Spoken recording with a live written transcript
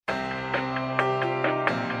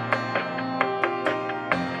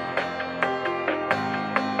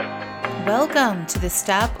Welcome to the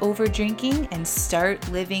Stop Over Drinking and Start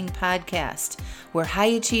Living podcast, where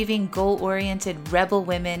high-achieving, goal-oriented rebel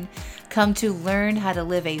women come to learn how to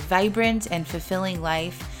live a vibrant and fulfilling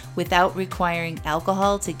life without requiring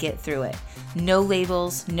alcohol to get through it. No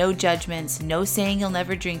labels, no judgments, no saying you'll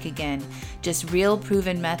never drink again. Just real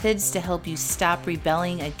proven methods to help you stop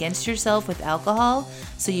rebelling against yourself with alcohol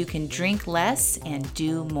so you can drink less and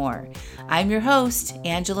do more. I'm your host,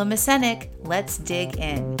 Angela Masenik. Let's dig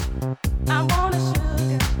in.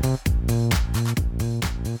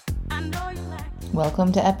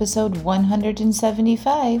 Welcome to episode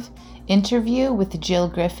 175, interview with Jill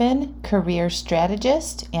Griffin, career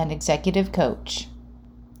strategist and executive coach.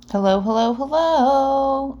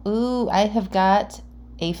 Hello. Ooh, I have got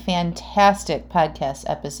a fantastic podcast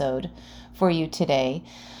episode for you today.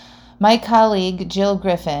 My colleague, Jill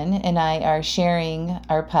Griffin, and I are sharing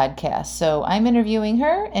our podcast. So I'm interviewing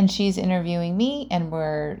her and she's interviewing me, and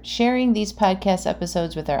we're sharing these podcast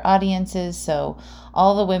episodes with our audiences so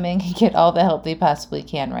all the women can get all the help they possibly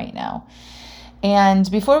can right now. And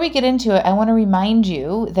before we get into it, I want to remind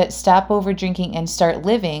you that Stop Over Drinking and Start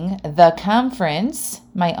Living, the conference,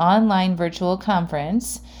 my online virtual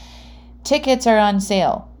conference, tickets are on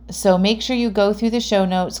sale. So make sure you go through the show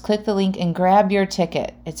notes, click the link, and grab your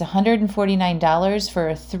ticket. It's $149 for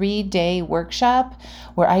a 3-day workshop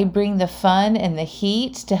where I bring the fun and the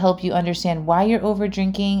heat to help you understand why you're over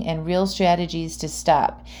drinking and real strategies to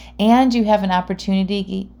stop. And you have an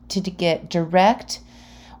opportunity to get direct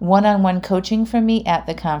one-on-one coaching from me at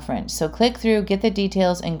the conference. So click through, get the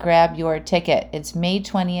details, and grab your ticket. It's May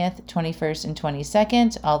 20th, 21st, and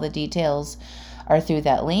 22nd. All the details are through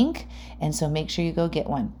that link, and so make sure you go get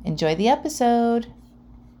one. Enjoy the episode.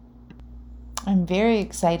 I'm very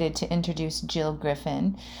excited to introduce Jill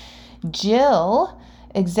Griffin. Jill,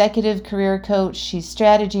 executive career coach, she's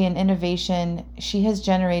strategy and innovation. She has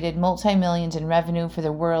generated multi-millions in revenue for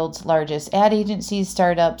the world's largest ad agencies,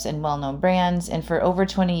 startups, and well-known brands. And for over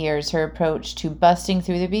 20 years, her approach to busting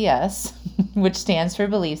through the BS, which stands for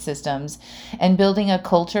belief systems, and building a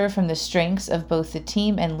culture from the strengths of both the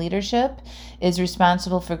team and leadership is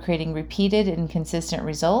responsible for creating repeated and consistent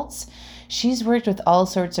results. She's worked with all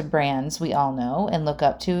sorts of brands we all know and look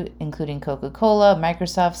up to, including Coca-Cola,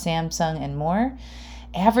 Microsoft, Samsung, and more.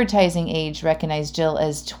 Advertising Age recognized Jill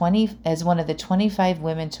as one of the 25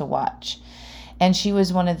 women to watch. And she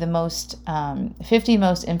was one of the 50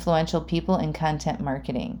 most influential people in content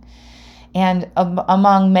marketing. And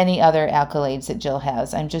among many other accolades that Jill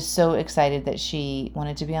has. I'm just so excited that she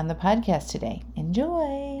wanted to be on the podcast today.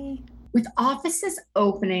 Enjoy. With offices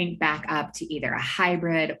opening back up to either a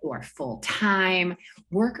hybrid or full-time,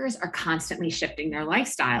 workers are constantly shifting their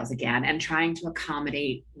lifestyles again and trying to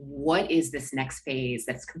accommodate what is this next phase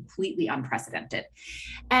that's completely unprecedented.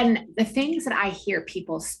 And the things that I hear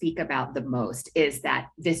people speak about the most is that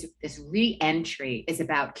this re-entry is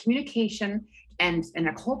about communication and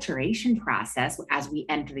an acculturation process as we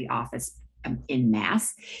enter the office in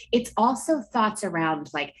mass. It's also thoughts around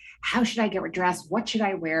like, how should I get dressed? What should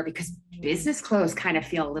I wear? Because business clothes kind of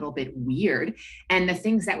feel a little bit weird. And the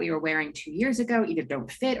things that we were wearing 2 years ago either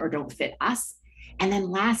don't fit or don't fit us. And then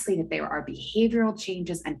lastly, that there are behavioral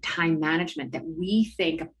changes and time management that we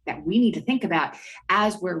think that we need to think about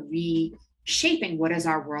as we're reshaping what does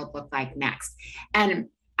our world look like next. And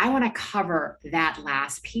I want to cover that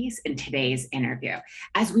last piece in today's interview.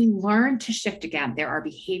 As we learn to shift again, there are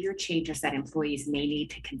behavior changes that employees may need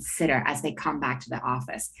to consider as they come back to the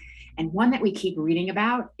office. And one that we keep reading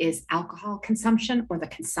about is alcohol consumption or the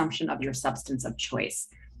consumption of your substance of choice.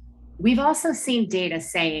 We've also seen data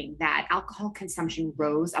saying that alcohol consumption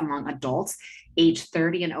rose among adults age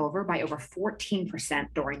 30 and over by over 14%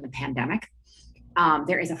 during the pandemic.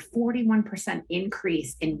 There is a 41%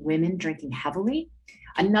 increase in women drinking heavily.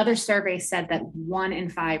 Another survey said that 1 in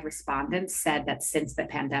 5 respondents said that since the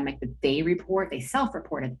pandemic that they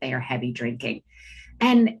self-reported they are heavy drinking.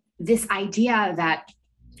 And this idea that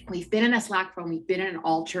we've been in a slack phone, we've been in an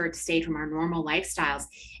altered state from our normal lifestyles,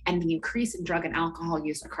 and the increase in drug and alcohol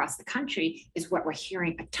use across the country is what we're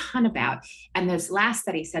hearing a ton about. And this last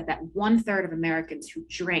study said that 1/3 of Americans who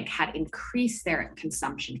drink had increased their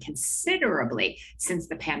consumption considerably since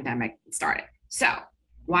the pandemic started. So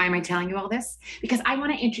why am I telling you all this? Because I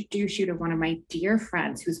want to introduce you to one of my dear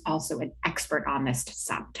friends who's also an expert on this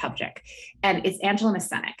subject, and it's Angela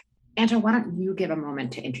Masenik. Angela, why don't you give a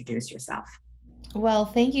moment to introduce yourself? Well,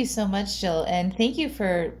 thank you so much, Jill, and thank you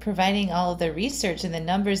for providing all of the research and the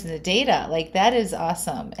numbers and the data. Like, that is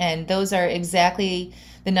awesome, and those are exactly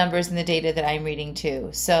the numbers and the data that I'm reading too.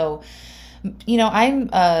 So, I'm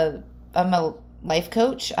a life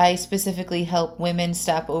coach. I specifically help women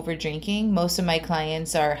stop over drinking. Most of my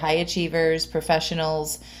clients are high achievers,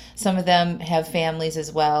 professionals. Some of them have families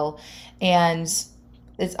as well. And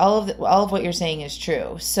it's all of what you're saying is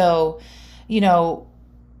true. So, you know,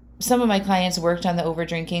 some of my clients worked on the over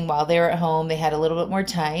drinking while they were at home. They had a little bit more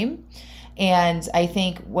time. And I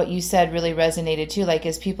think what you said really resonated too. Like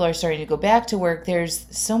as people are starting to go back to work, there's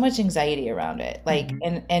so much anxiety around it. Like,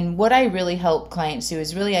 Mhm. and what I really help clients do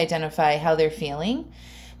is really identify how they're feeling,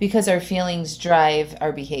 because our feelings drive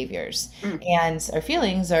our behaviors. Mm. And our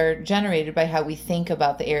feelings are generated by how we think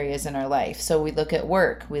about the areas in our life. So we look at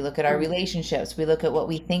work, we look at our Mm. relationships, we look at what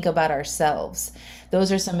we think about ourselves.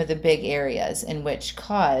 Those are some of the big areas in which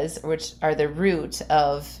are the root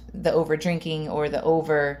of the over drinking or the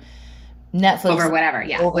over Over Netflix, whatever.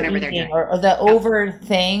 Yeah. Whatever they're overeating, doing. or the Yep. over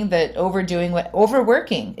thing, that overdoing, what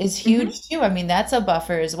overworking is Mhm. huge too. I mean, that's a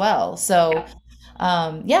buffer as well. So,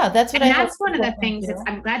 Yep. yeah, that's what I And help that's one of people the things that's, do.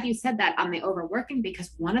 I'm glad you said that on the overworking,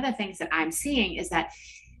 because one of the things that I'm seeing is that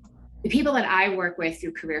the people that I work with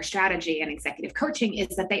through career strategy and executive coaching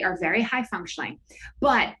is that they are very high functioning,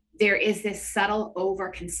 but there is this subtle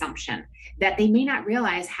overconsumption that they may not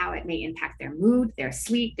realize how it may impact their mood, their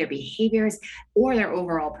sleep, their behaviors, or their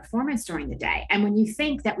overall performance during the day. And when you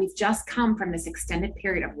think that we've just come from this extended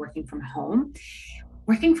period of working from home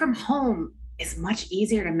is much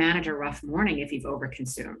easier to manage a rough morning if you've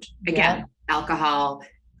overconsumed. Yep. Again, alcohol,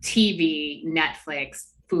 TV,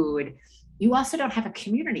 Netflix, food. You also don't have a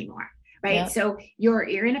commute anymore, right? Yep. So you're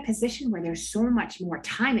in a position where there's so much more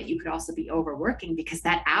time that you could also be overworking, because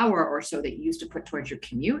that hour or so that you used to put towards your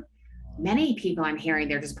commute, many people I'm hearing,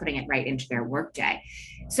 they're just putting it right into their workday.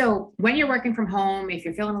 So when you're working from home, if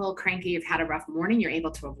you're feeling a little cranky, you've had a rough morning, you're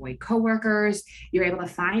able to avoid coworkers, you're able to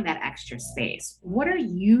find that extra space. What are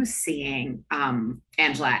you seeing,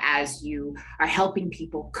 Angela, as you are helping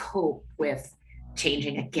people cope with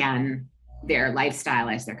changing again their lifestyle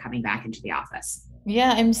as they're coming back into the office?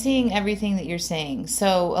 Yeah, I'm seeing everything that you're saying.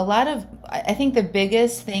 So, I think the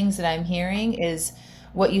biggest things that I'm hearing is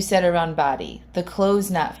what you said around body, the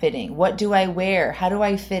clothes not fitting. What do I wear? How do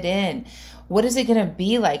I fit in? What is it going to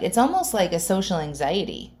be like? It's almost like a social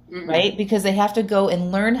anxiety, Mm-hmm. right? Because they have to go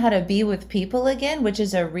and learn how to be with people again, which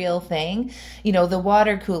is a real thing. You know, the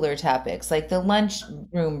water cooler topics, like the lunch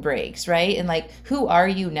room breaks, right? And like, who are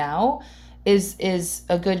you now? Is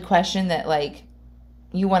a good question that like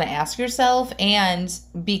you want to ask yourself, and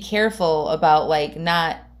be careful about like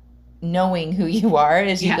not knowing who you are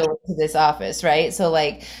as you Yeah. go into this office, right? So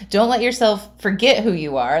like don't let yourself forget who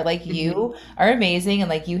you are. Like Mm-hmm. you are amazing, and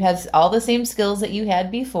like you have all the same skills that you had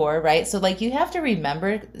before, right? So like you have to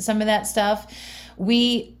remember some of that stuff.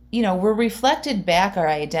 We're reflected back our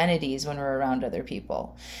identities when we're around other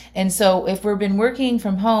people. And so if we've been working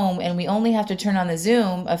from home and we only have to turn on the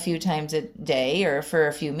Zoom a few times a day or for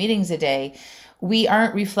a few meetings a day, we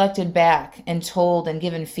aren't reflected back and told and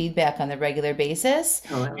given feedback on the regular basis.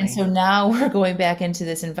 And Totally. so now we're going back into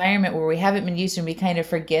this environment where we haven't been used to, and we kind of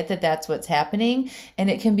forget that that's what's happening, and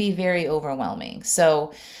it can be very overwhelming.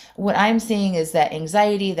 So what I'm seeing is that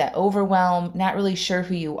anxiety, that overwhelm, not really sure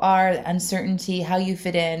who you are, the uncertainty, how you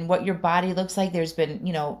fit in, what your body looks like. There's been,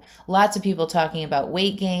 lots of people talking about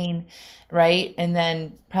weight gain, right? And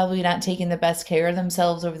then probably not taking the best care of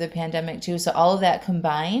themselves over the pandemic too. So all of that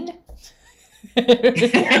combined, be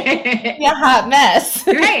a hot mess,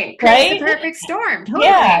 Right. Creates the right? perfect storm.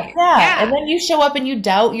 Yeah, Totally. yeah. And Yeah. then you show up and you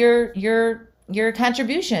doubt your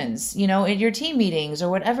contributions, in your team meetings or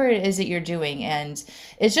whatever it is that you're doing. And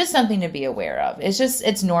it's just something to be aware of.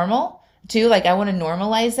 It's normal too. Like I want to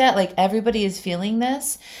normalize that. Like everybody is feeling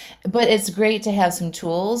this, but it's great to have some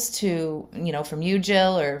tools to, from you,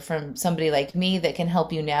 Jill, or from somebody like me that can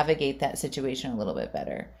help you navigate that situation a little bit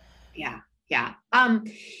better. Yeah. Yeah.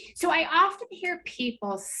 So I often hear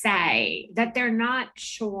people say that they're not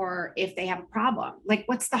sure if they have a problem. Like,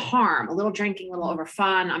 what's the harm? A little drinking, a little over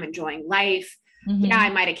fun. I'm enjoying life. Yeah, I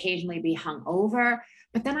Hmm. might occasionally be hungover.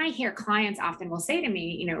 But then I hear clients often will say to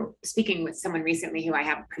me, speaking with someone recently who I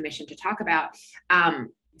have permission to talk about,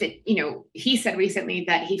 that, he said recently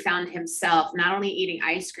that he found himself not only eating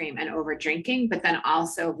ice cream and over drinking, but then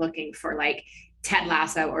also looking for like Ted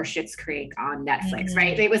Lasso or Schitt's Creek on Netflix,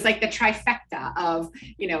 right? Hmm. It was like the trifecta of,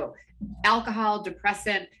 you know, alcohol,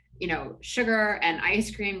 depressant, sugar and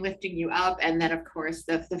ice cream lifting you up. And then of course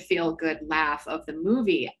the feel good laugh of the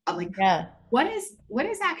movie. I'm like, Yeah. what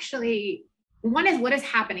is actually one is what is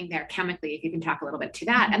happening there chemically, if you can talk a little bit to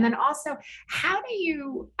that. And then also, how do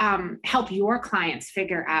you help your clients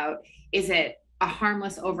figure out, is it a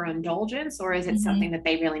harmless overindulgence, or is it something Hmm. that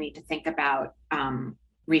they really need to think about,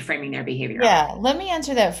 reframing their behavior on. Yeah, let me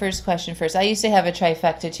answer that first question first. I used to have a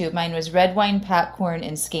trifecta too. Mine was red wine, popcorn,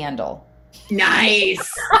 and scandal.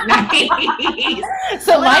 Nice. Nice. A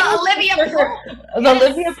So mine little was Olivia for her, Pope. Yes.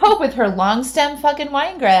 Olivia Pope with her long stem fucking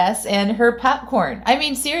winegrass and her popcorn. I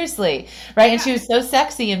mean, seriously, right? And Yeah. she was so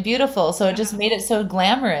sexy and beautiful, so it just made it so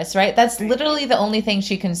glamorous, right? That's Right. literally the only thing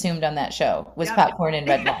she consumed on that show was Yep. popcorn and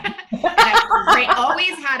red wine. And a great,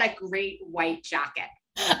 always had a great white jacket.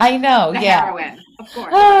 I know, The yeah. heroine, of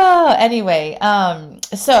course. Oh, anyway,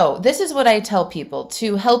 so this is what I tell people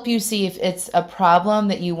to help you see if it's a problem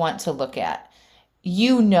that you want to look at.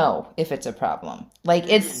 You know if it's a problem. Like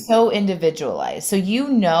it's Mm, so individualized. So you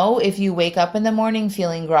know if you wake up in the morning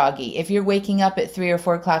feeling groggy, if you're waking up at 3 or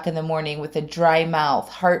 4 o'clock in the morning with a dry mouth,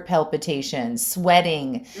 heart palpitations,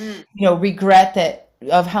 sweating, mm, regret that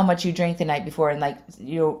of how much you drank the night before and like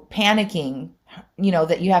you're panicking,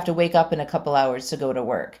 that you have to wake up in a couple hours to go to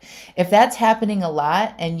work. If that's happening a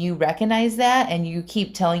lot and you recognize that and you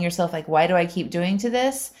keep telling yourself like, why do I keep doing to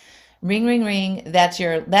this? Ring, ring, ring. That's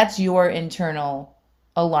your internal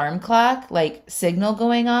alarm clock, like signal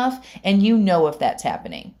going off, and you know if that's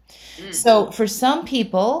happening. mm, So for some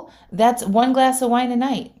people, that's one glass of wine a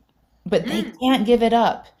night, but they mm, can't give it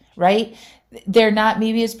up, right? They're not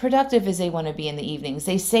maybe as productive as they want to be in the evenings.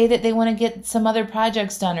 They say that they want to get some other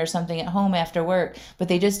projects done or something at home after work, but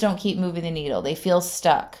they just don't keep moving the needle. They feel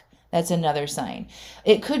stuck. That's another sign.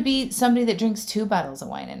 It could be somebody that drinks 2 bottles of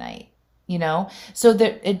wine a night, so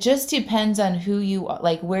that it just depends on who you are,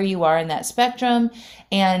 like where you are in that spectrum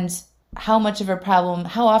and how much of a problem,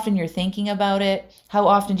 how often you're thinking about it, how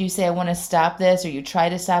often do you say I want to stop this or you try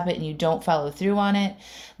to stop it and you don't follow through on it.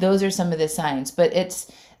 Those are some of the signs, but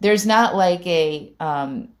there's not like a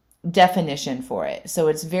definition for it. So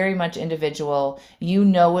it's very much individual. You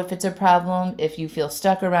know if it's a problem, if you feel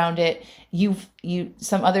stuck around it.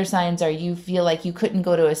 Some other signs are you feel like you couldn't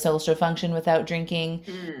go to a social function without drinking.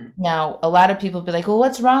 mm. Now, a lot of people be like, well,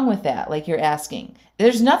 what's wrong with that? Like you're asking.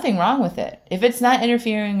 There's nothing wrong with it. If it's not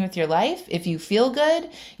interfering with your life, if you feel good,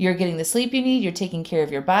 you're getting the sleep you need, you're taking care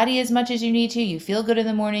of your body as much as you need to, you feel good in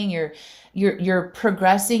the morning, you're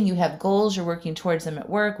progressing, you have goals, you're working towards them at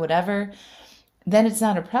work, whatever, then it's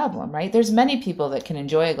not a problem, right? There's many people that can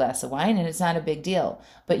enjoy a glass of wine and it's not a big deal,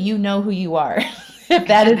 but you know who you are if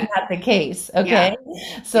that is not the case, Yeah. okay?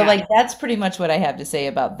 So Yeah. like that's pretty much what I have to say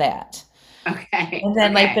about that. Okay. And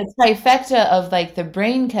then like Okay. the trifecta of like the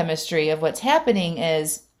brain chemistry of what's happening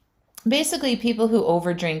is basically people who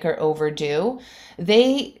overdrink or overdo,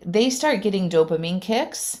 they start getting dopamine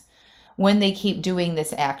kicks when they keep doing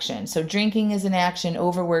this action. So drinking is an action,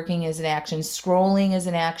 overworking is an action, scrolling is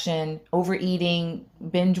an action, overeating,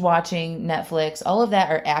 binge watching Netflix, all of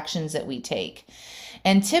that are actions that we take.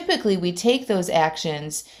 And typically we take those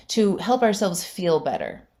actions to help ourselves feel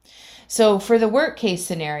better. So, for the work case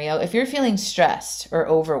scenario, if you're feeling stressed or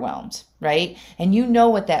overwhelmed, right? And you know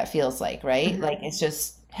what that feels like, right? Mhm. Like it's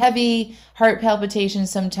just heavy, heart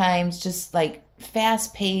palpitations sometimes, just like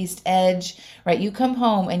fast paced edge, right? You come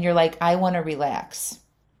home and you're like, I want to relax.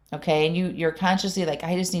 Okay. And you're consciously like,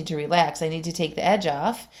 I just need to relax. I need to take the edge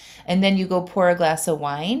off. And then you go pour a glass of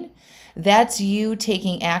wine. That's you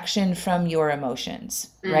taking action from your emotions,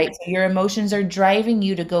 right? Mm, So your emotions are driving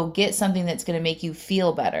you to go get something that's going to make you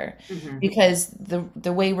feel better mhm, because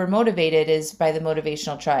the way we're motivated is by the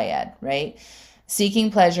motivational triad, right?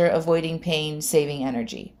 Seeking pleasure, avoiding pain, saving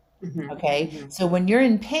energy. mhm, Okay. mhm, So when you're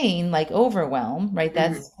in pain, like overwhelm, right? mhm,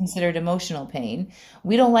 That's considered emotional pain.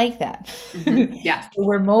 We don't like that. mhm. Yeah. So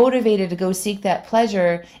we're motivated to go seek that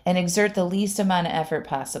pleasure and exert the least amount of effort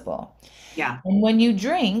possible. Yeah. And when you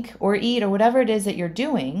drink or eat or whatever it is that you're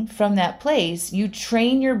doing from that place, you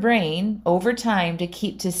train your brain over time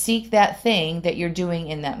to seek that thing that you're doing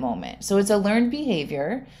in that moment. So it's a learned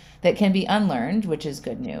behavior that can be unlearned, which is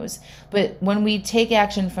good news. But when we take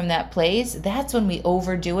action from that place, that's when we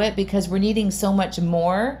overdo it because we're needing so much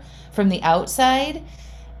more from the outside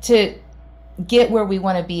to get where we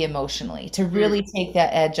want to be emotionally, to really Mm, take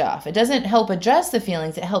that edge off. It doesn't help address the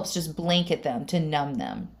feelings, it helps just blanket them to numb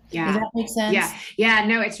them. Does yeah. that make Yeah. sense? Yeah.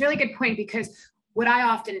 No, it's a really good point because what I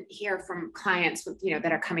often hear from clients with,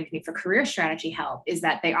 that are coming to me for career strategy help is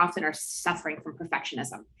that they often are suffering from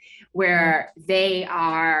perfectionism, where they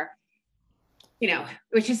are,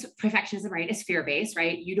 which is perfectionism, right? Is fear based,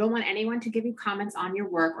 right? You don't want anyone to give you comments on your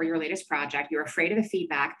work or your latest project. You're afraid of the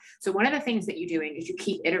feedback. So one of the things that you're doing is you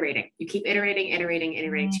keep iterating. You keep iterating, iterating,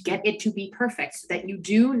 iterating to get it to be perfect so that you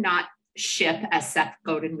do not ship, as Seth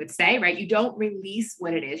Godin would say, right? You don't release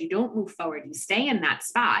what it is. You don't move forward. You stay in that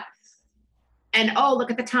spot. And oh,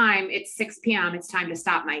 look at the time. It's 6 p.m. It's time to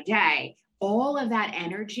stop my day. All of that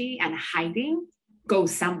energy and hiding go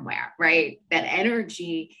somewhere, right? That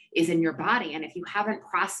energy is in your body. And if you haven't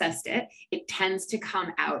processed it, it tends to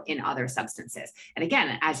come out in other substances. And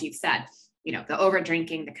again, as you've said, the over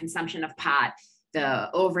drinking, the consumption of pot, the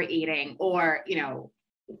overeating, or, or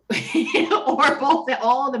both,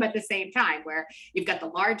 all of them at the same time, where you've got the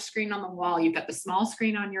large screen on the wall, you've got the small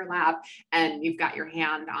screen on your lap, and you've got your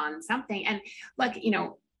hand on something. And look,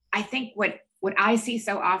 I think what I see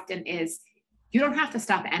so often is you don't have to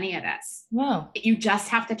stop any of this. No. You just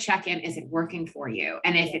have to check in. Is it working for you?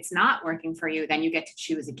 And if it's not working for you, then you get to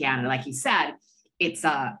choose again. And like you said, it's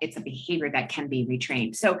a behavior that can be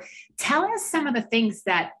retrained. So tell us some of the things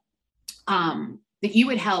that you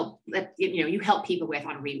would help, you help people with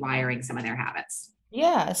on rewiring some of their habits.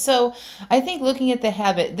 Yeah. So I think looking at the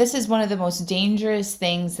habit, this is one of the most dangerous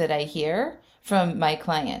things that I hear from my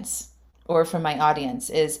clients or from my audience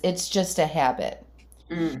is it's just a habit.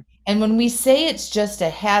 Mm. And when we say it's just a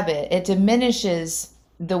habit, it diminishes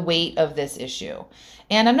the weight of this issue.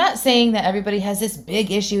 And I'm not saying that everybody has this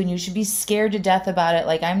big issue and you should be scared to death about it.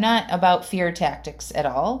 Like, I'm not about fear tactics at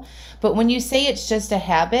all. But when you say it's just a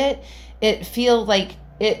habit, it feels like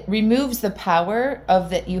it removes the power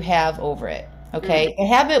of that you have over it. Okay. The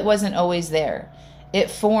habit wasn't always there.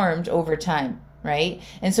 It formed over time, right?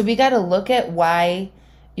 And so we got to look at why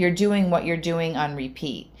you're doing what you're doing on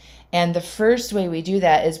repeat. And the first way we do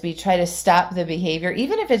that is we try to stop the behavior,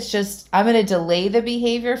 even if it's just, I'm going to delay the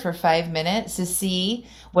behavior for 5 minutes to see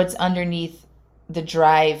what's underneath the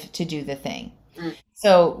drive to do the thing.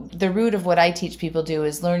 So the root of what I teach people do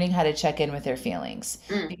is learning how to check in with their feelings,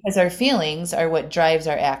 because our feelings are what drives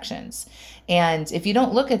our actions. And if you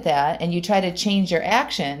don't look at that and you try to change your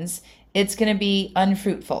actions, it's going to be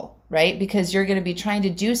unfruitful, right? Because you're going to be trying to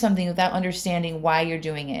do something without understanding why you're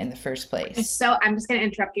doing it in the first place. So I'm just going to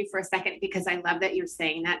interrupt you for a second, because I love that you're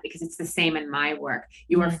saying that, because it's the same in my work.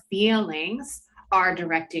 Your feelings are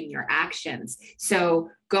directing your actions. So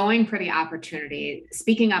going for the opportunity,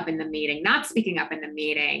 speaking up in the meeting, not speaking up in the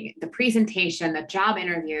meeting, the presentation, the job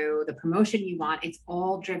interview, the promotion you want, it's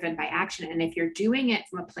all driven by action. And if you're doing it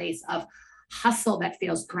from a place of hustle that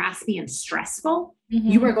feels graspy and stressful,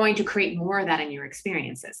 you are going to create more of that in your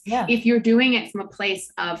experiences. Yeah. If you're doing it from a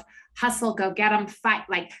place of hustle, go get them, fight,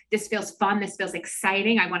 like this feels fun, this feels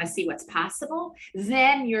exciting, I want to see what's possible,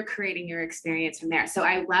 then you're creating your experience from there. So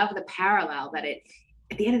I love the parallel that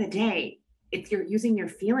at the end of the day, if you're using your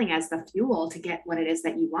feeling as the fuel to get what it is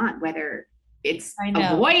that you want, whether it's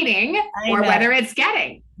avoiding or whether it's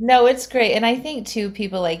getting. No, it's great. And I think too,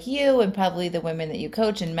 people like you and probably the women that you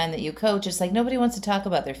coach and men that you coach, it's like nobody wants to talk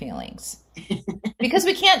about their feelings because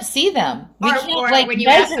we can't see them. Or when you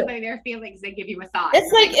ask somebody their feelings, they give you a thought.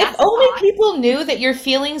 It's like if only people knew that your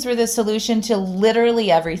feelings were the solution to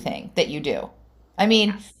literally everything that you do. I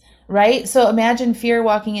mean, right? So imagine fear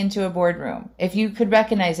walking into a boardroom. If you could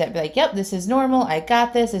recognize that, be like, yep, this is normal. I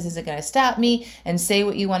got this. This isn't going to stop me. And say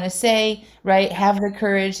what you want to say, right? Have the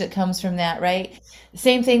courage that comes from that, right?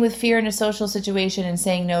 Same thing with fear in a social situation and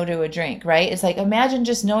saying no to a drink, right? It's like, imagine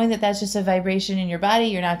just knowing that that's just a vibration in your body.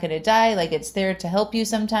 You're not going to die. Like, it's there to help you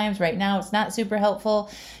sometimes. Right now, it's not super helpful.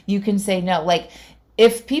 You can say no. Like,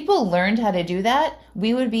 if people learned how to do that,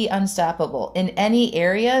 we would be unstoppable in any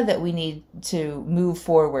area that we need to move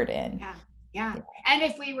forward in. Yeah. And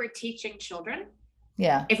if we were teaching children,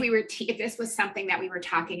 if this was something that we were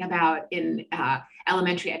talking about in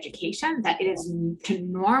elementary education, that it is to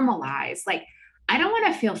normalize, like, I don't want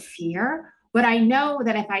to feel fear, but I know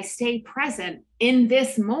that if I stay present in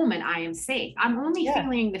this moment, I am safe. I'm only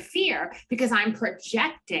feeling the fear because I'm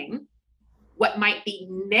projecting what might be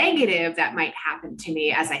negative that might happen to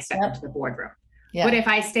me as I step into the boardroom. But if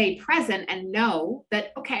I stay present and know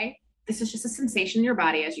that, okay, this is just a sensation in your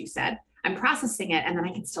body, as you said, I'm processing it, and then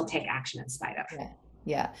I can still take action in spite of.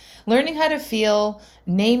 Yeah. Learning how to feel,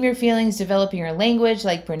 name your feelings, developing your language,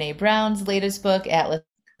 like Brene Brown's latest book, Atlas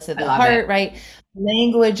of the Heart, right?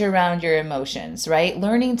 Language around your emotions, right?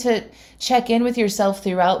 Learning to check in with yourself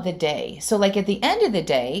throughout the day. So like at the end of the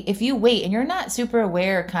day, if you wait and you're not super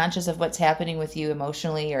aware or conscious of what's happening with you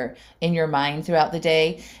emotionally or in your mind throughout the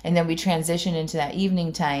day, and then we transition into that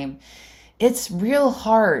evening time, it's real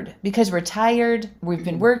hard because we're tired. We've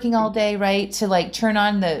been working all day, right? To like turn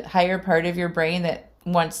on the higher part of your brain that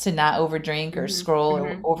wants to not overdrink or scroll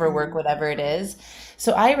or overwork, whatever it is.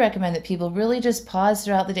 So I recommend that people really just pause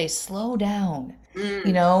throughout the day, slow down,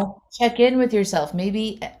 check in with yourself.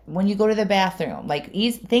 Maybe when you go to the bathroom, like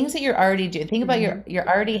things that you're already doing, think about your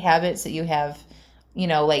already habits that you have,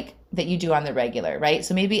 like that you do on the regular, right?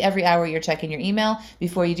 So maybe every hour you're checking your email.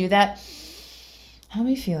 Before you do that, how am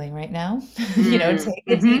I feeling right now? Take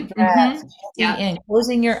a deep breath, in,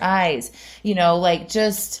 closing your eyes, like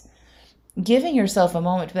just giving yourself a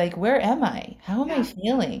moment to be like, where am I? How am I Yeah.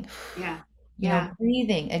 feeling? Yeah. You know, Yeah.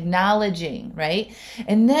 breathing, acknowledging, right?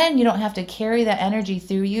 And then you don't have to carry that energy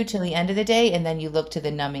through you till the end of the day, and then you look to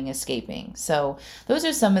the numbing, escaping. So those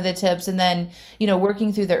are some of the tips. And then,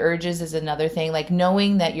 working through the urges is another thing, like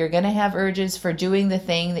knowing that you're going to have urges for doing the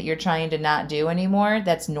thing that you're trying to not do anymore.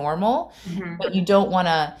 That's normal, Hmm. but you don't want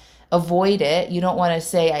to avoid it. You don't want to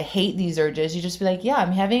say, I hate these urges. You just be like, yeah,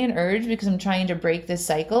 I'm having an urge because I'm trying to break this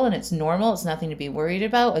cycle and it's normal. It's nothing to be worried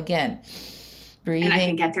about. Again, And I breathing,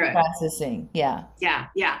 can get through it. processing. Yeah. Yeah.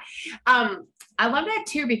 Yeah. I love that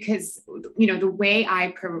too, because, the way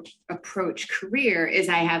I approach career is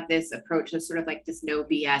I have this approach that's sort of like this no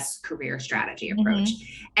BS career strategy approach.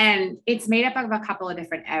 Hmm. And it's made up of a couple of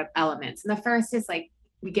different elements. And the first is like,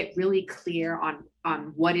 we get really clear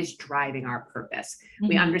on what is driving our purpose.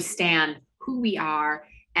 We Hmm. understand who we are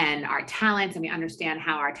and our talents, and we understand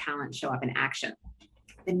how our talents show up in action.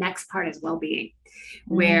 The next part is well-being,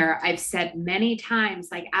 Hmm. where I've said many times,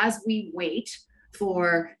 like, as we wait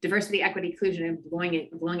for diversity, equity, inclusion, and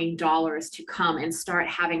belonging dollars to come and start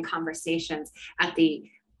having conversations at the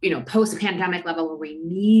post-pandemic level, where we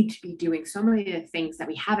need to be doing so many of the things that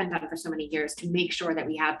we haven't done for so many years to make sure that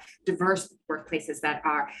we have diverse workplaces that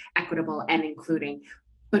are equitable and including.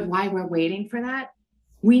 But while we're waiting for that,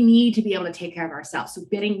 we need to be able to take care of ourselves. So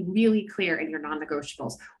getting really clear in your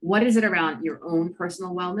non-negotiables. What is it around your own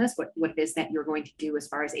personal wellness? What it is that you're going to do as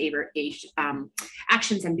far as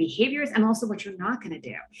actions and behaviors, and also what you're not going to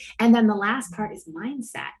do. And then the last part is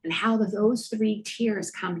mindset, and how those three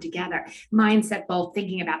tiers come together. Mindset, both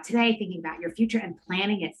thinking about today, thinking about your future, and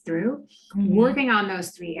planning it through. Hmm. Working on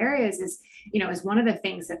those three areas is one of the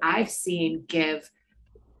things that I've seen give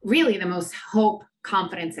really the most hope,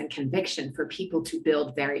 confidence, and conviction for people to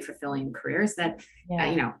build very fulfilling careers that,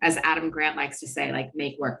 Yeah. as Adam Grant likes to say, like,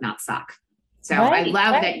 make work, not suck. So I Right.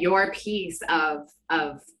 love Right. that your piece of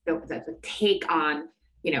the take on,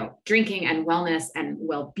 drinking and wellness and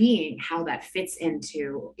well-being, how that fits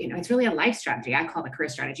into, it's really a life strategy. I call it a career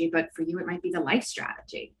strategy, but for you, it might be the life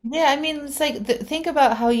strategy. Yeah. I mean, it's like think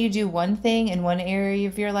about how you do one thing in one area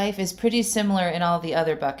of your life is pretty similar in all the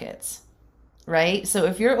other buckets. Right? So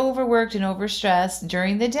if you're overworked and overstressed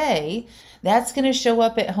during the day, that's going to show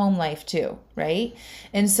up at home life too, right?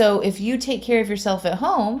 And so if you take care of yourself at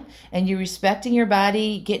home and you're respecting your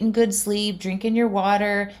body, getting good sleep, drinking your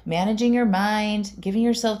water, managing your mind, giving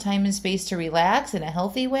yourself time and space to relax in a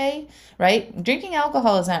healthy way, right? Drinking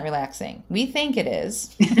alcohol is not relaxing. We think it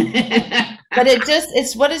is. But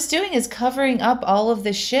it's what it's doing is covering up all of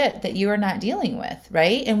the shit that you are not dealing with,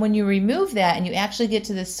 right? And when you remove that and you actually get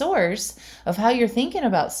to the source of how you're thinking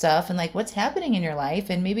about stuff and like what's happening in your life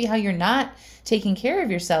and maybe how you're not taking care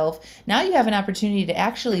of yourself, now you have an opportunity to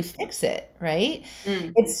actually fix it, right?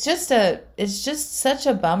 Mm, It's just such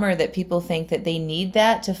a bummer that people think that they need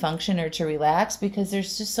that to function or to relax because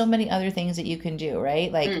there's just so many other things that you can do,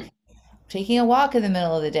 right? Like mm. taking a walk in the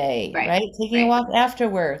middle of the day, Right, right? Taking a right, walk after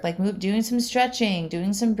work, like doing some stretching,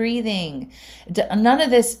 doing some breathing. None of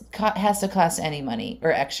this has to cost any money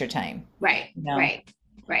or extra time, right, you know? right,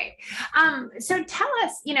 right. So tell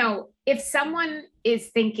us, if someone is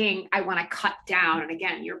thinking, I want to cut down, and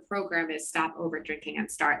again, your program is Stop Over Drinking and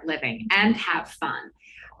Start Living and Have Fun.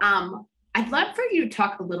 I'd love for you to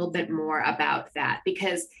talk a little bit more about that,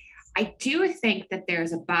 because I do think that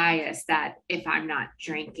there's a bias that if I'm not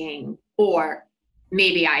drinking, or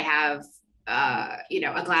maybe I have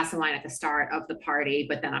a glass of wine at the start of the party,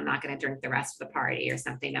 but then I'm not going to drink the rest of the party or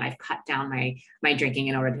something, that I've cut down my drinking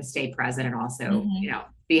in order to stay present and also, Hmm.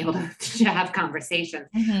 be able to have conversations.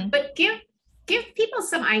 Hmm. But give people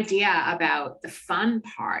some idea about the fun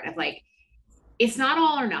part of, like, it's not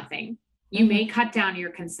all or nothing. You may Hmm. cut down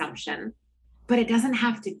your consumption, but it doesn't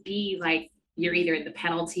have to be like you're either in the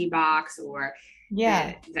penalty box or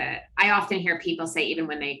Yeah. I often hear people say, even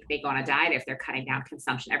when they go on a diet, if they're cutting down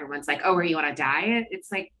consumption, everyone's like, oh, are you on a diet?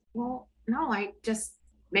 It's like, well, no, I just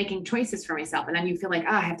making choices for myself. And then you feel like,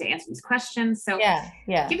 oh, I have to answer these questions. So Yeah.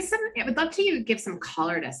 Yeah. I would love to you give some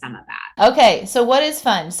color to some of that. Okay, so what is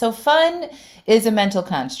fun? So fun is a mental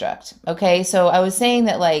construct. Okay, so I was saying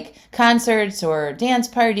that like concerts or dance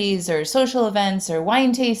parties or social events or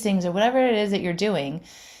wine tastings or whatever it is that you're doing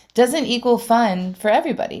doesn't equal fun for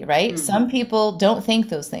everybody, right? Mm, Some people don't think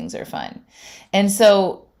those things are fun. And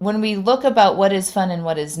so when we look about what is fun and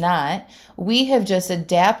what is not, we have just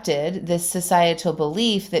adapted this societal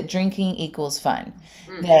belief that drinking equals fun,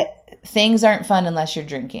 mm, that things aren't fun unless you're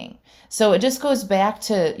drinking. So it just goes back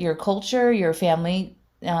to your culture, your family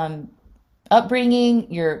um,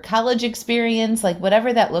 upbringing, your college experience, like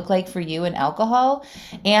whatever that looked like for you in alcohol,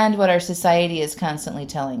 and what our society is constantly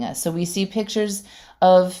telling us. So we see pictures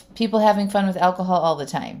of people having fun with alcohol all the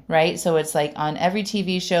time, right? So it's like on every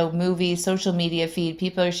TV show, movie, social media feed,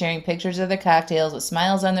 people are sharing pictures of their cocktails with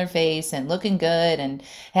smiles on their face and looking good and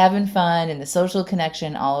having fun and the social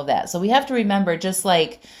connection, all of that. So we have to remember, just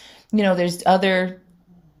like, there's other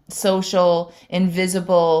social,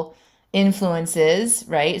 invisible influences,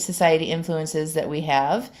 right? Society influences that we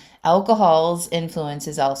have. Alcohol's influence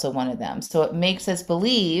is also one of them. So it makes us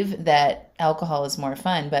believe that alcohol is more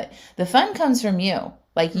fun, but the fun comes from you.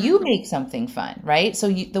 Like you make something fun, right?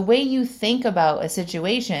 So the way you think about a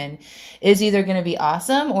situation is either going to be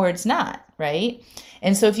awesome or it's not, right?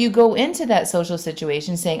 And so if you go into that social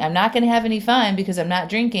situation saying, I'm not going to have any fun because I'm not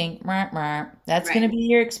drinking, that's going to Right. be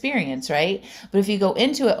your experience, right? But if you go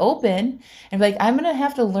into it open and be like, I'm going to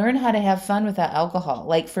have to learn how to have fun without alcohol.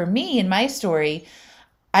 Like for me, in my story,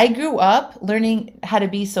 I grew up learning how to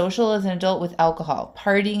be social as an adult with alcohol,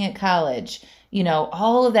 partying at college,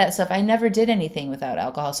 all of that stuff. I never did anything without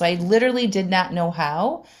alcohol. So I literally did not know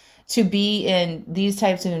how to be in these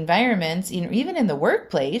types of environments, even in the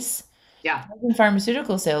workplace. Yeah. I was in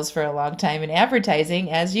pharmaceutical sales for a long time and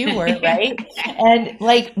advertising, as you were, right? And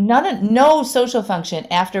like no social function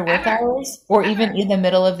after work Ever. hours or even Ever. in the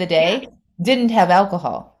middle of the Yeah. day didn't have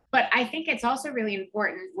alcohol. But I think it's also really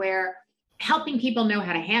important where helping people know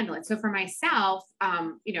how to handle it. So for myself,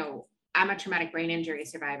 I'm a traumatic brain injury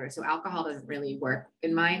survivor, so alcohol doesn't really work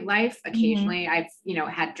in my life. Hmm. Occasionally, I've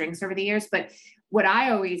had drinks over the years, but what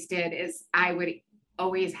I always did is I would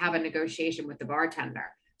always have a negotiation with the bartender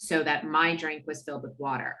so that my drink was filled with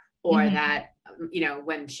water, or Hmm. that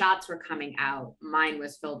when shots were coming out, mine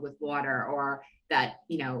was filled with water, or that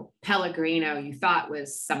Pellegrino you thought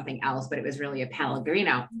was something else, but it was really a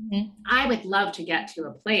Pellegrino. Hmm. I would love to get to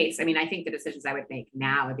a place. I mean, I think the decisions I would make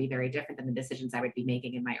now would be very different than the decisions I would be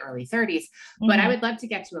making in my early 30s. But I Hmm. would love to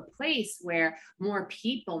get to a place where more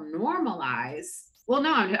people normalize, well,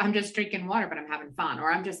 no, I'm just drinking water, but I'm having fun.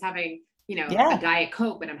 Or I'm just having, a Yeah. Diet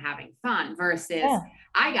Coke, but I'm having fun, versus Yeah.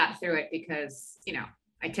 I got through it because,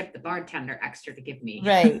 I tipped the bartender extra to give me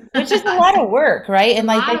Right. Which is a a lot of work, right? And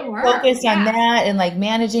like lot then of you work. focus on Yeah. that and like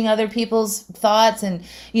managing other people's thoughts and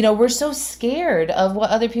we're so scared of what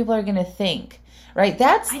other people are going to think, right?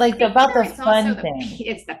 That's I like think about that the it's also fun thing.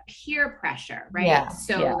 it's the peer pressure, right? Yeah.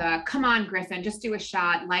 So Yeah. the come on, Griffin, just do a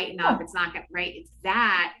shot, lighten up. Yeah. It's not gonna, right. It's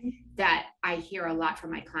that I hear a lot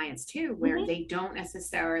from my clients too, where Hmm. they don't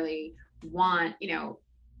necessarily want,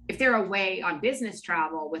 if they're away on business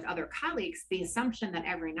travel with other colleagues, the assumption that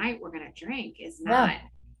every night we're gonna drink is Yeah. not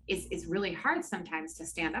is really hard sometimes to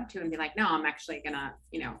stand up to and be like, no, I'm actually gonna,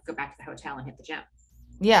 go back to the hotel and hit the gym.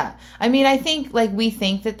 Yeah. I mean, I think like we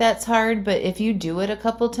think that that's hard, but if you do it a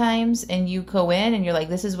couple times and you go in and you're like,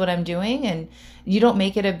 this is what I'm doing, and you don't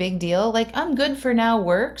make it a big deal, like I'm good for now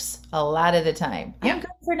works a lot of the time. I'm Yep.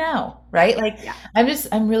 good for now, right? Like Yeah.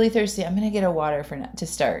 I'm really thirsty. I'm gonna get a water for now to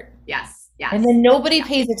start. Yes. And Yes. then nobody Yeah.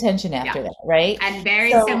 pays attention Yeah. after that, right? And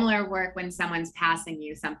very So, similar work when someone's passing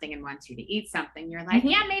you something and wants you to eat something. You're like,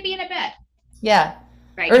 mhm, yeah, maybe in a bit. yeah.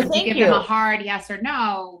 Right. Or Because if you thank give them a you. hard yes or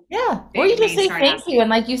no, Yeah. Or they you just may say start thank you asking. and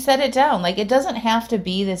like you set it down. Like it doesn't have to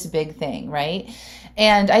be this big thing, right?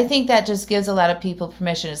 And I think that just gives a lot of people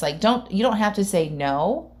permission. It's like you don't have to say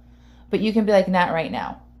no, but you can be like, not right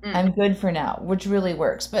now. Mm, I'm good for now, which really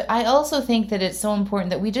works. But I also think that it's so important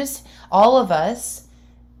that all of us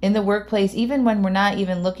in the workplace, even when we're not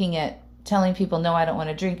even looking at telling people, no, I don't want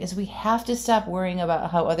to drink, is we have to stop worrying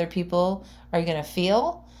about how other people are going to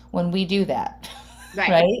feel when we do that. right.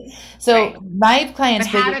 Right? Right. So my But clients'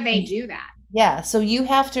 how biggest do they thing, do that? yeah, so you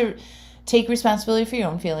have to take responsibility for your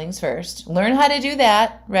own feelings first. Learn how to do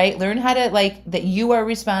that, right? Learn how to like that you are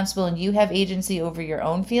responsible and you have agency over your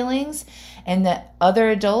own feelings and that other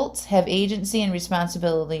adults have agency and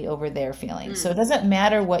responsibility over their feelings. So Mm, it doesn't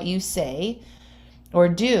matter what you say or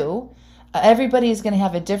do, everybody is going to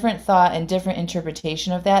have a different thought and different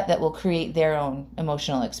interpretation of that will create their own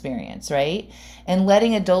emotional experience, right? And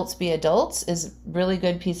letting adults be adults is a really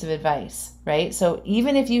good piece of advice, right? So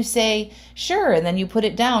even if you say sure and then you put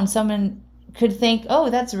it down, someone could think, oh,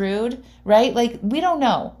 that's rude, right? Like we don't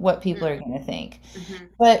know what people mm, are going to think. hmm.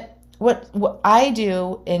 But what I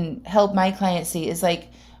do and help my clients see is like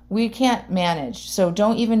we can't manage. So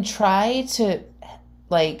don't even try to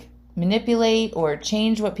like manipulate or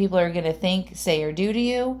change what people are going to think, say, or do to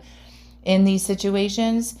you in these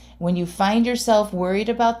situations. When you find yourself worried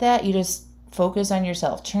about that, you just focus on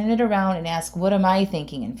yourself, turn it around and ask, what am I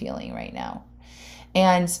thinking and feeling right now?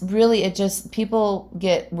 And really, it just, people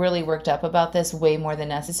get really worked up about this way more than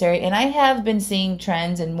necessary. And I have been seeing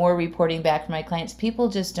trends and more reporting back from my clients. People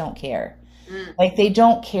just don't care. Mm, Like they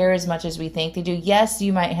don't care as much as we think they do. Yes,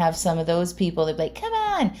 you might have some of those people that be like, come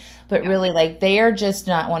on, fun. But Yeah. really, like, they are just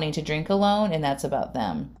not wanting to drink alone, and that's about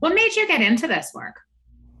them. What made you get into this work?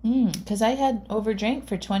 Because I had overdrank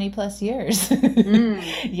for 20 plus years. Mm.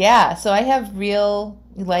 Yeah, so I have real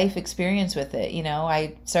life experience with it.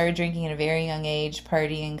 I started drinking at a very young age,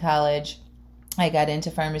 partying in college. I got into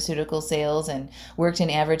pharmaceutical sales and worked in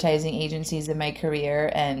advertising agencies in my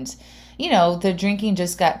career. And, the drinking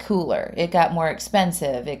just got cooler. It got more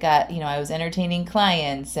expensive. It got, I was entertaining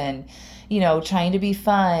clients and, trying to be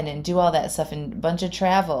fun and do all that stuff and a bunch of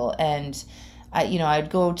travel. And I'd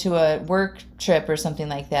go to a work trip or something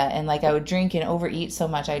like that, and like I would drink and overeat so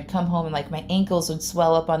much, I'd come home and like my ankles would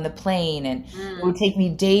swell up on the plane, and it would Mm. take me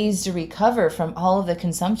days to recover from all of the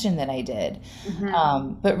consumption that I did.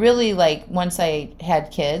 Hmm. But really, like once I had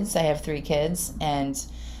kids, I have 3 kids, and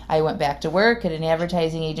I went back to work at an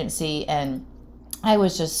advertising agency, and I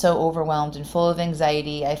was just so overwhelmed and full of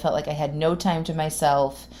anxiety. I felt like I had no time to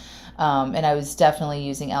myself. And I was definitely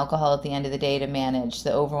using alcohol at the end of the day to manage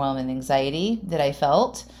the overwhelm and anxiety that I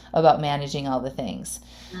felt about managing all the things.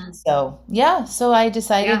 Mm. So, yeah, so I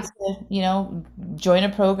decided Yeah. to, join a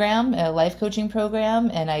program, a life coaching program,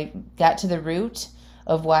 and I got to the root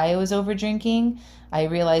of why I was over drinking. I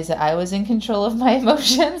realized that I was in control of my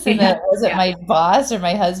emotions and that Yeah. it wasn't Yeah. my boss or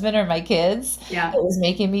my husband or my kids Yeah. that was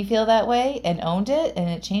making me feel that way, and owned it, and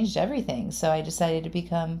it changed everything. So I decided to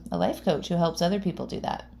become a life coach who helps other people do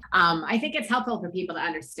that. I think it's helpful for people to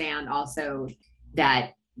understand also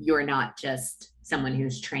that you're not just someone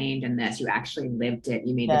who's trained in this. You actually lived it.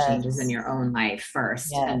 You made the changes in Yes. your own life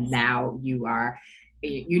first, and Yes. now you are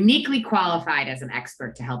uniquely qualified as an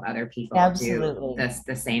expert to help other people do Absolutely. this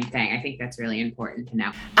the same thing. I think that's really important to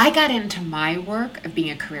know. I got into my work of being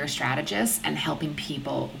a career strategist and helping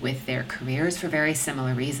people with their careers for very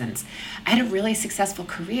similar reasons. I had a really successful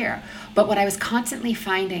career, but what I was constantly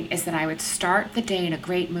finding is that I would start the day in a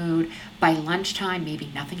great mood. By lunchtime,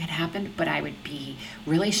 maybe nothing had happened, but I would be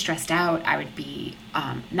really stressed out. I would be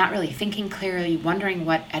not really thinking clearly, wondering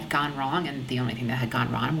what had gone wrong. And the only thing that had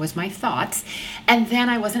gone wrong was my thoughts. And then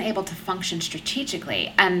I wasn't able to function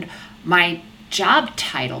strategically. And my job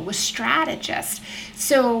title was strategist.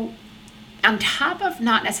 So on top of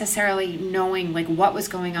not necessarily knowing like what was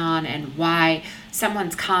going on and why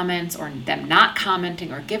someone's comments or them not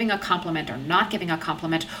commenting or giving a compliment or not giving a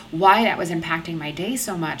compliment, why that was impacting my day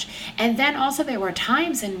so much. And then also there were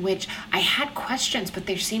times in which I had questions, but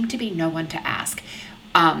there seemed to be no one to ask.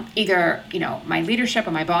 Either my leadership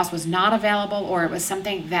or my boss was not available, or it was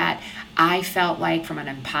something that I felt like from an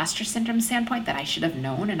imposter syndrome standpoint that I should have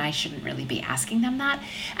known, and I shouldn't really be asking them that.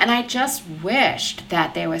 And I just wished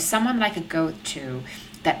that there was someone that I could go to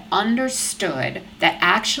that understood, that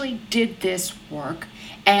actually did this work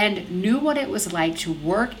and knew what it was like to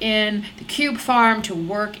work in the cube farm, to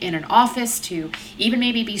work in an office, to even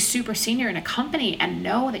maybe be super senior in a company and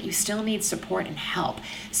know that you still need support and help.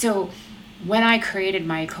 So when I created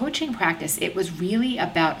my coaching practice, it was really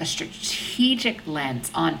about a strategic lens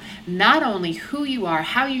on not only who you are,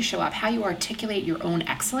 how you show up, how you articulate your own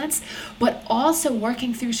excellence, but also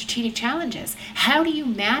working through strategic challenges. How do you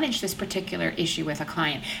manage this particular issue with a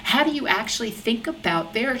client? How do you actually think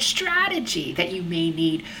about their strategy that you may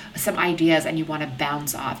need some ideas and you want to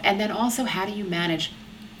bounce off? And then also, how do you manage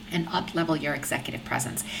and up level your executive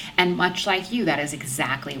presence? And much like you, that is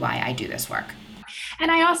exactly why I do this work. And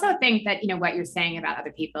I also think that, what you're saying about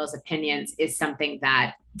other people's opinions is something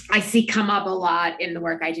that I see come up a lot in the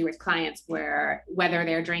work I do with clients, where whether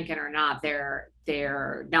they're drinking or not,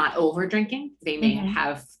 they're not over drinking. They may Hmm.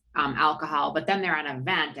 have alcohol, but then they're at an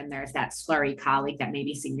event and there's that slurry colleague that may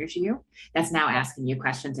be senior to you that's now asking you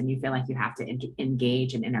questions, and you feel like you have to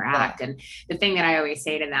engage and Yeah. interact. And the thing that I always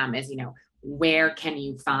say to them is, where can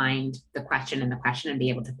you find the question in the question and be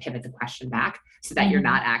able to pivot the question back so that you're Hmm.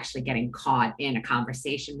 not actually getting caught in a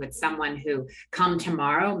conversation with someone who come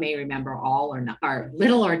tomorrow may remember all or, not, or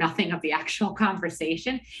little or nothing of the actual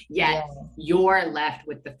conversation, yet Yeah. you're left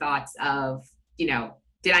with the thoughts of,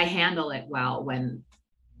 did I handle it well when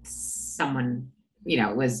someone,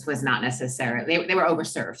 was not necessarily, they were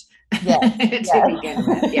overserved Yes. to Yes. begin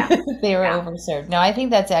with. Yeah. They were Yeah. overserved. No, I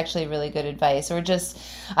think that's actually really good advice. Or just,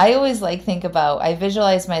 I always like think about, I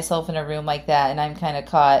visualize myself in a room like that, and I'm kind of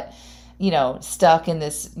caught, stuck in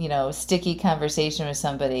this, sticky conversation with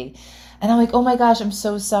somebody. And I'm like, oh my gosh, I'm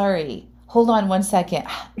so sorry. Hold on 1 second.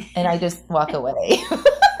 And I just walk away.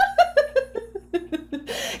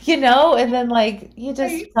 And then like you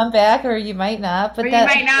just Right. come back, or you might not, Or but you that,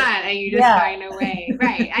 might not, and you just yeah, find a way.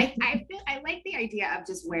 Right. I like the idea of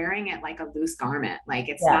just wearing it like a loose garment. Like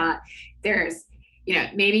it's yeah. not, there's,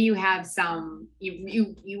 maybe you have some,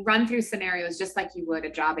 you run through scenarios just like you would a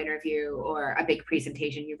job interview or a big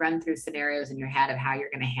presentation. You run through scenarios in your head of how you're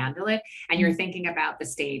going to handle it, and you're thinking about the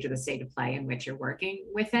stage or the state of play in which you're working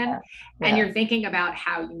within, and you're thinking about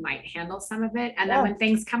how you might handle some of it. And then when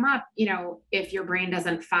things come up, if your brain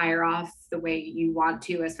doesn't fire off the way you want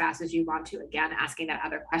to as fast as you want to, again, asking that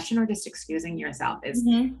other question or just excusing yourself is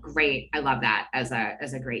great. I love that as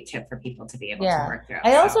a great tip for people to be able to work through.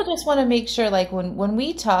 I also just want to make sure, like when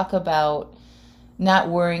we talk about not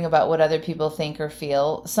worrying about what other people think or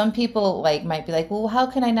feel, some people might be like, well, how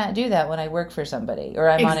can I not do that when I work for somebody or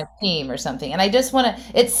I'm on a team or something? And I just want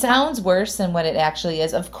to, it sounds worse than what it actually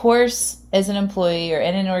is. Of course, as an employee or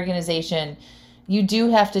in an organization, you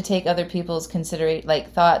do have to take other people's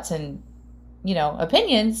thoughts and,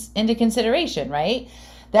 opinions into consideration, right?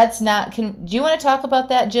 That's not, do you want to talk about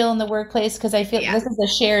that, Jill, in the workplace? Because I feel this is a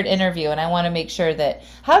shared interview and I want to make sure that,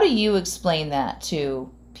 how do you explain that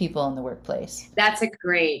to people in the workplace? That's a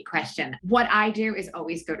great question. What I do is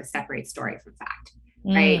always go to separate story from fact,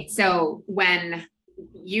 right? So when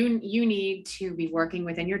you need to be working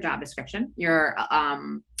within your job description, you're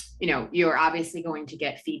obviously going to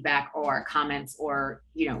get feedback or comments or,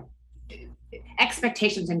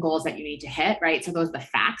 expectations and goals that you need to hit, right? So those are the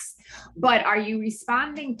facts. But are you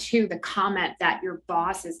responding to the comment that your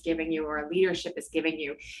boss is giving you or leadership is giving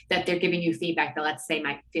you, that they're giving you feedback that, let's say,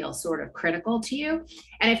 might feel sort of critical to you?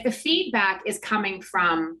 And if the feedback is coming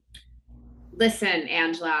from, listen,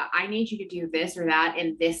 Angela, I need you to do this or that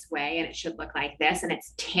in this way, and it should look like this, and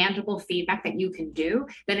it's tangible feedback that you can do,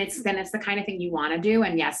 then it's the kind of thing you want to do.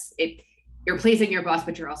 And yes, you're pleasing your boss,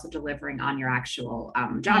 but you're also delivering on your actual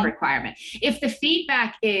job requirement. If the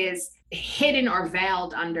feedback is hidden or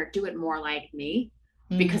veiled under, do it more like me,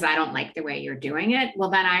 because I don't like the way you're doing it, well,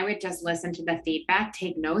 then I would just listen to the feedback,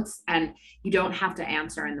 take notes, and you don't have to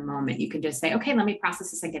answer in the moment. You can just say, okay, let me process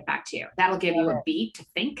this and get back to you. That'll give you a beat to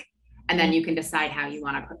think. And then you can decide how you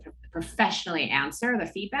want to professionally answer the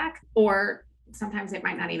feedback, or sometimes it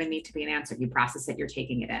might not even need to be an answer. You process it, you're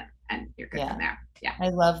taking it in, and you're good from there. Yeah. I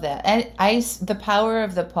love that. And the power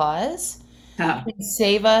of the pause can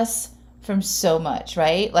save us from so much,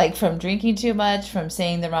 right? Like from drinking too much, from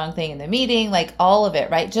saying the wrong thing in the meeting, like all of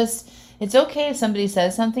it, right? Just, it's okay if somebody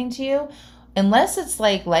says something to you, unless it's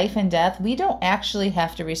like life and death, we don't actually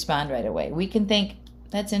have to respond right away. We can think,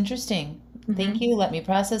 that's interesting. Thank you. Let me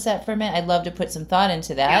process that for a minute. I'd love to put some thought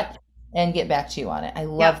into that and get back to you on it. I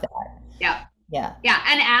love that. Yeah. Yeah. Yeah.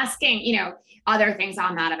 And asking, other things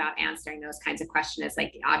on that about answering those kinds of questions is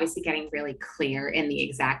like obviously getting really clear in the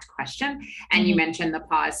exact question. And you mentioned the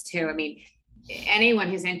pause too. I mean, anyone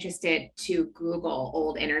who's interested to Google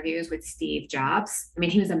old interviews with Steve Jobs, I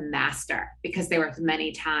mean, he was a master, because there were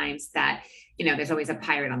many times that, there's always a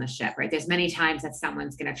pirate on the ship, right? There's many times that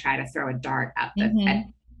someone's going to try to throw a dart at the,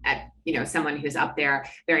 at someone who's up there,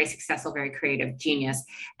 very successful, very creative, genius,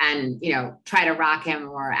 and, try to rock him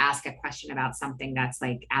or ask a question about something that's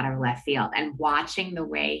like out of left field, and watching the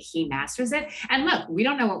way he masters it. And look, we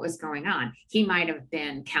don't know what was going on. He might have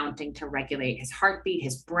been counting to regulate his heartbeat,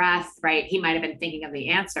 his breath, right? He might have been thinking of the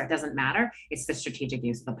answer. It doesn't matter. It's the strategic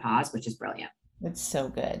use of the pause, which is brilliant. It's so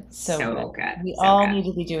good. So good. We so all good. need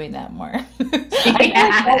to be doing that more.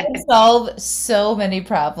 I can solve so many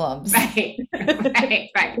problems. Right.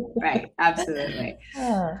 Absolutely.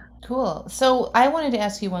 Cool. So I wanted to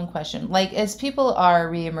ask you one question. Like, as people are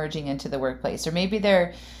reemerging into the workplace, or maybe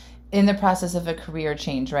they're in the process of a career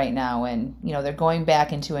change right now, and they're going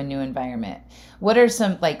back into a new environment, what are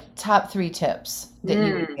some top 3 tips that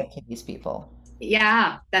you would give to these people?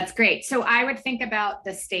 Yeah, that's great. So I would think about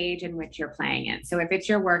the stage in which you're playing in. So if it's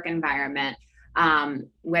your work environment,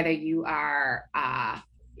 whether you are,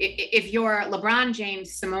 if you're LeBron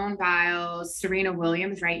James, Simone Biles, Serena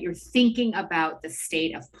Williams, right? You're thinking about the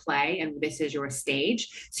state of play, and this is your stage.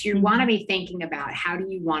 So you want to be thinking about, how do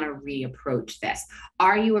you want to reapproach this?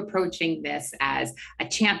 Are you approaching this as a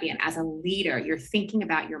champion, as a leader? You're thinking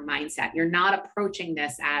about your mindset. You're not approaching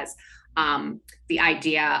this as the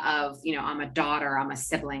idea of, I'm a daughter, I'm a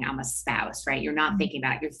sibling, I'm a spouse, right? You're not thinking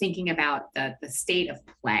about it. You're thinking about the state of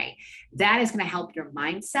play. That is going to help your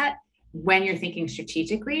mindset when you're thinking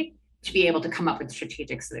strategically to be able to come up with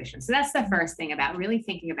strategic solutions. So that's the first thing, about really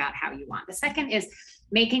thinking about how you want. The second is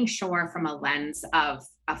making sure, from a lens of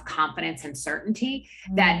confidence and certainty,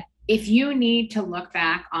 that if you need to look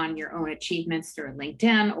back on your own achievements through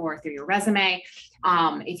LinkedIn or through your resume,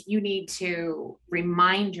 if you need to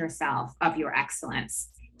remind yourself of your excellence,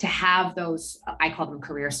 to have those, I call them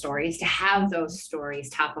career stories, to have those stories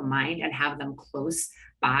top of mind and have them close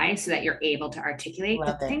by, so that you're able to articulate.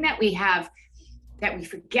 The thing that we have that we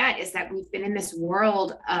forget is that we've been in this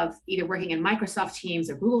world of either working in Microsoft Teams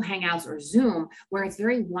or Google Hangouts or Zoom, where it's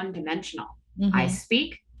very one-dimensional. I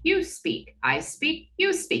speak, you speak, I speak,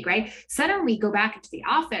 you speak, right? Suddenly go back into the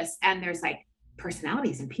office and there's like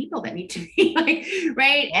personalities and people that need to be like,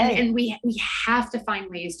 right? And we have to find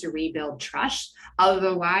ways to rebuild trust.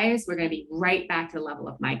 Otherwise, we're going to be right back to the level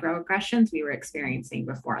of microaggressions we were experiencing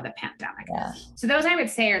before the pandemic. Yeah. So those, I would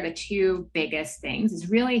say, are the two biggest things, is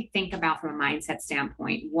really think about from a mindset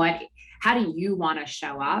standpoint, how do you want to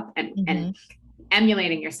show up, and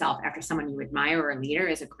emulating yourself after someone you admire or a leader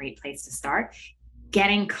is a great place to start.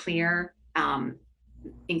 Getting clear,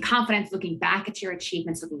 in confidence, looking back at your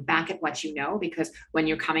achievements, looking back at what you know, because when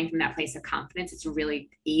you're coming from that place of confidence, it's really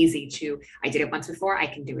easy I did it once before, I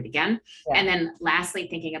can do it again. Yeah. And then lastly,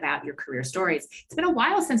 thinking about your career stories. It's been a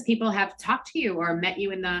while since people have talked to you or met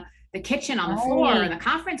you in the kitchen, on the floor, or in the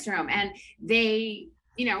conference room, and they,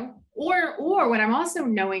 or what I'm also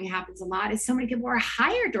knowing happens a lot is so many people are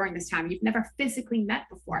hired during this time you've never physically met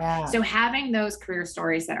before. Yeah. So having those career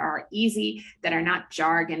stories that are easy, that are not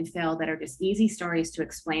jargon filled, that are just easy stories to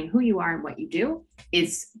explain who you are and what you do,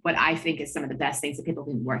 is what I think is some of the best things that people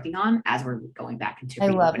have been working on as we're going back into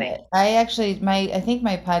reopening. I love it. I think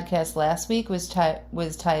my podcast last week was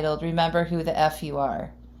titled "Remember Who the F You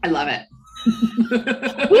Are." I love it.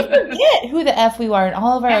 We forget who the F we are and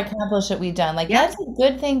all of our accomplishments that we've done. Like that's a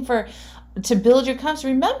good thing to build your confidence.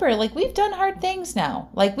 Remember, like we've done hard things now.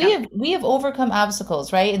 Like we have overcome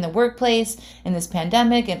obstacles, right? In the workplace, in this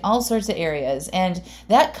pandemic, in all sorts of areas. And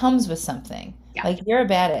that comes with something. Yeah. Like you're a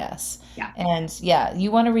badass. Yeah. And you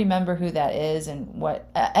want to remember who that is and what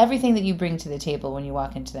everything that you bring to the table when you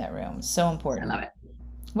walk into that room. So important. I love it.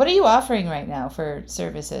 What are you offering right now for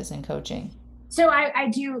services and coaching? So I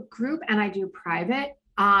do group and I do private.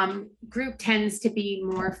 Group tends to be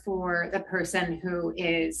more for the person who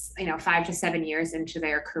is, 5 to 7 years into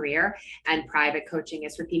their career, and private coaching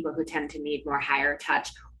is for people who tend to need more higher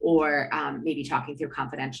touch or maybe talking through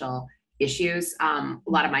confidential issues. A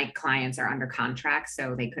lot of my clients are under contract,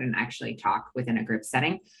 so they couldn't actually talk within a group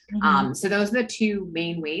setting. So those are the two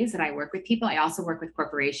main ways that I work with people. I also work with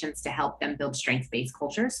corporations to help them build strengths-based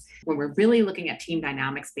cultures. When we're really looking at team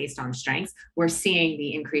dynamics based on strengths, we're seeing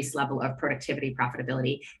the increased level of productivity,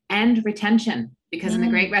 profitability, and retention. Because in the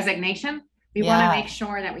Great Resignation, we want to make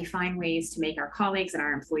sure that we find ways to make our colleagues and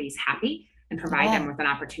our employees happy and provide them with an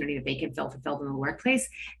opportunity that they can feel fulfilled in the workplace.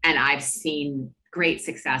 And I've seen great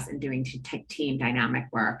success in doing team dynamic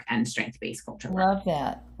work and strength-based culture work. Love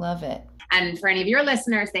that. Love it. And for any of your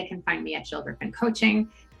listeners, they can find me at Jill Griffin Coaching,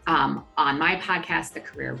 on my podcast, The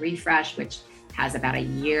Career Refresh, which has about a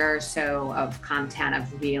year or so of content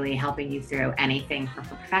of really helping you through anything from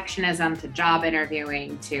perfectionism to job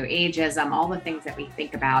interviewing to ageism, all the things that we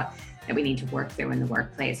think about that we need to work through in the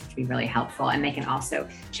workplace, which would be really helpful. And they can also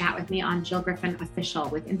chat with me on Jill Griffin Official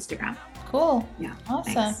with Instagram. Cool. Yeah.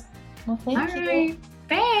 Awesome. Thanks. Well, thank you. Right.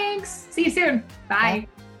 Thanks. See you soon. Bye.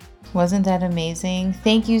 Wasn't that amazing?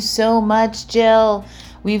 Thank you so much, Jill.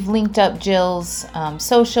 We've linked up Jill's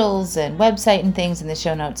socials and website and things in the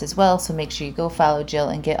show notes as well. So make sure you go follow Jill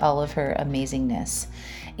and get all of her amazingness.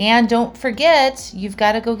 And don't forget, you've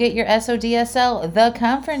got to go get your SODSL, the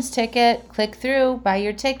conference ticket. Click through, buy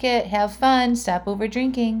your ticket, have fun, stop over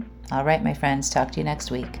drinking. All right, my friends, talk to you next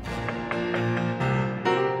week.